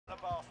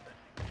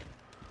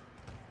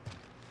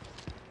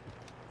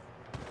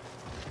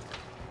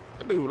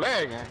That dude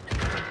lagging.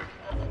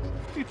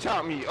 He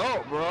chopped me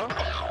up, bro.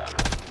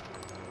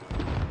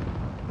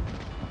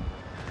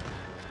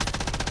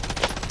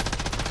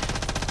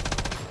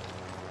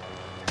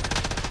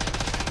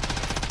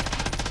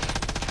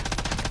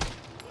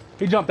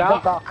 He jumped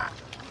out.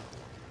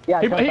 Yeah,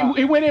 he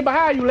went in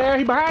behind you, Larry.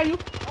 He behind you.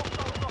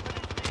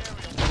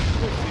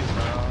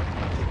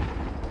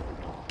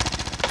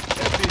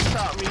 That bitch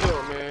chopped me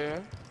up,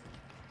 man.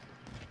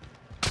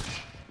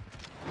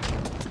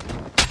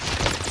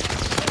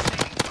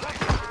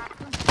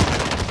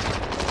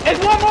 It's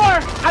one more.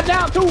 I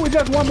down two with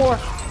just one more.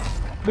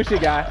 Good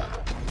shit, guys.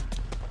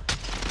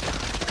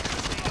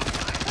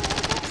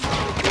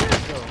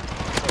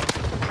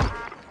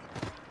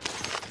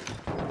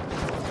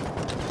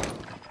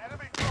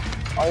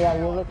 Oh yeah,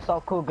 you look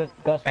so cool, Gus.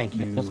 Thank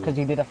you. Just because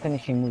you did a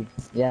finishing move.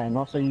 Yeah, and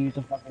also you used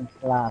a fucking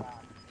flag.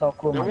 So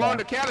cool, The my one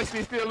guy. the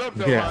Callixy still up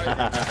there,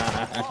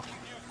 Yeah.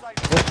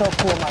 You're so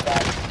cool, my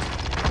guy.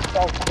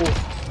 So cool.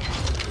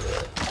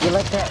 You're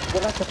like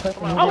the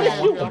person who Oh,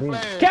 it's you. I'm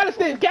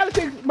playing.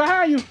 Callixy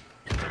behind you.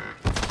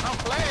 I'm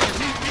playing.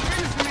 He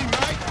finishing me,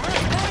 Mike.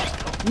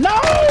 No!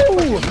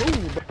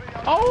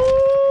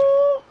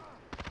 Oh!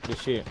 Good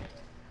shit.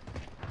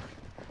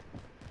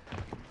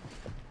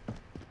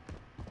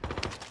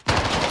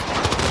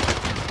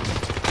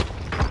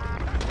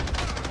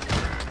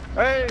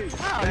 Hey!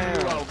 How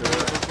you out, bro?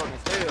 Those fucking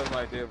stairs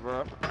like that,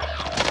 bro.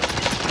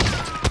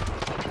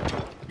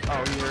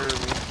 Oh, he heard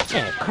me.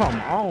 Man,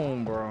 come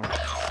on, bro.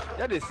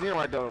 That just seem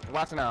right there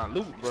watching our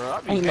loot, bro.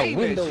 I be Ain't no hating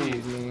that windows,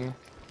 shit. man.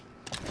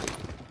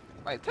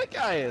 Like, take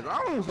your ass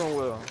on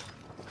somewhere.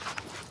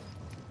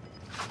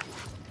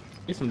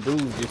 There's some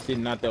dudes just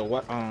sitting out there,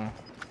 like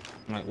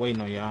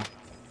waiting on y'all.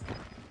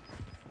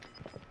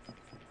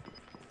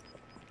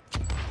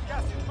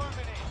 Gas is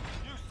moving in.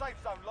 New safe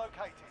zone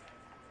located.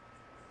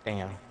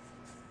 Damn.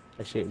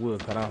 That shit would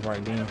cut off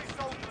right then. Enemy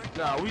soldier in.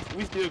 Nah,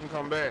 we still can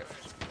come back.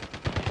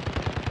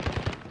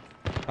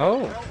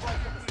 Oh, Bell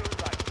breaking fuel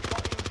rate.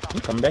 Got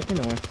income. you come back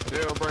anyway.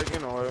 They'll break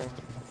in oil.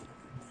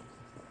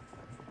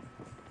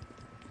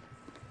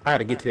 I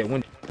gotta get to that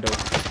window. I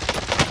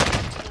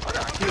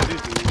gotta kill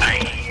this dude.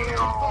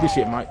 Good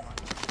shit, Mike.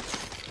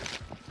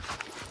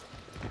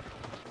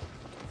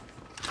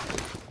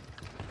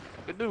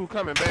 The dude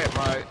coming back,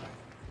 Mike.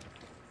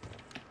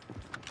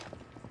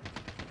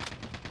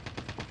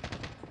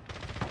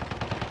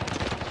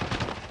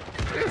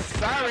 This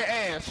sorry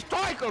ass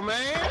striker,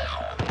 man.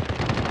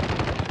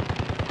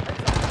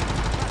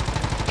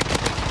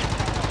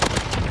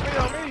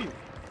 Feel me?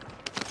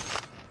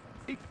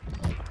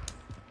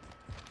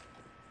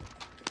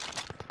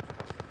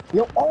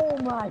 Yo, oh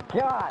my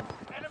god!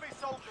 Enemy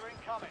soldier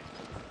incoming.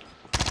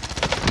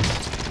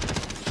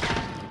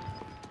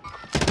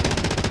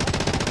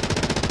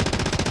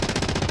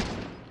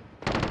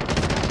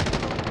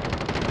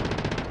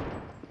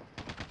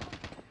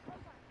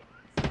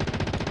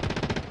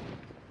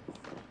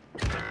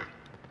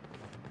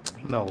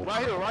 No.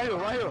 Right here, right here,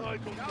 right here.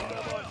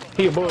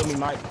 He above me,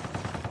 Mike.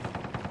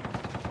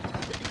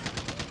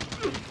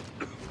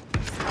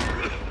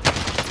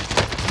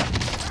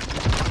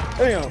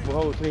 Damn, the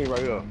whole team right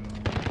here.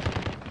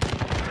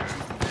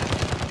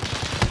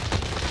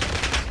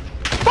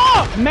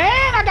 Fuck,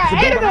 man! I got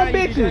 8 of them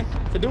bitches.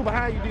 The dude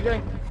behind you,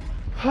 DJ.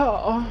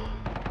 Oh.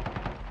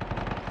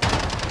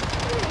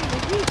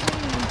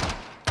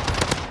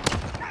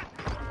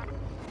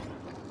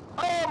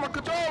 Oh, my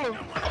controller.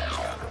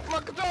 My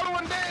controller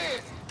wasn't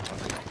dead.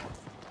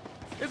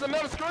 There's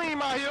another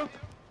scream out here.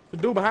 The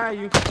dude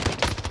behind you.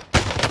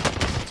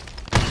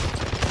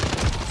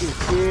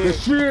 Good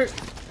shit.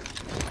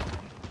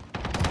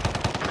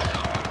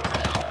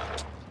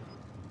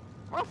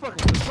 My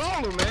fucking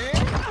controller,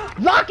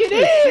 man. Lock it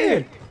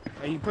in.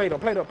 Hey, you played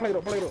up. I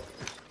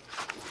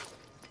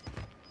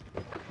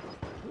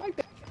like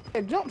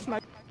that jump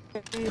snipe.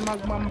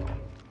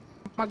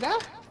 My guy.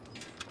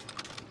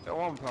 That's what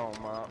I'm talking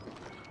about.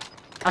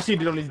 I see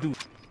it on this dude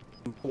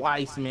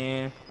twice,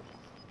 man.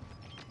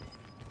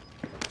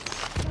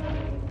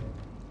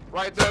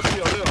 Right there to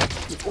your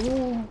left.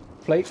 Ooh.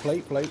 Plate.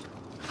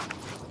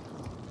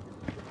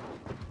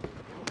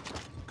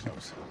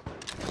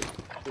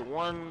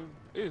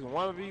 It's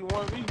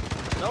 1v1v.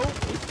 No,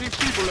 it's 6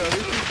 people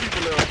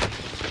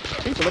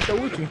left. People up there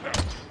with you.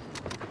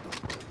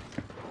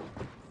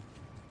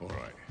 All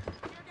right.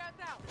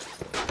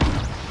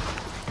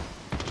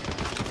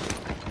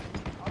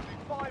 Only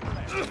 5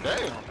 left.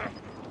 Damn.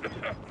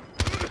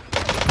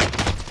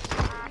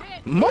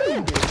 Move.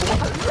 You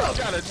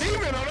got a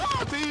demon on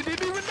our team. You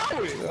didn't even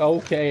know it.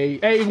 Okay.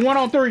 Hey, 1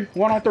 on 3.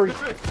 1 on 3.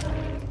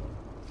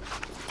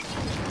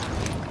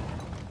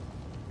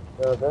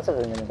 Yo, this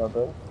isn't gonna go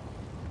good.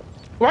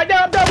 Right there,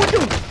 up there with you.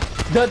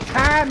 The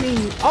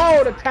timing.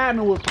 Oh, the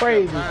timing was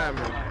crazy.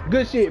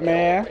 Good shit,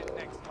 man. Next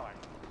time.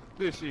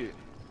 Good shit.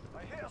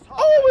 They hit us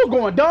hard. Oh, we're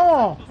going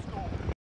down.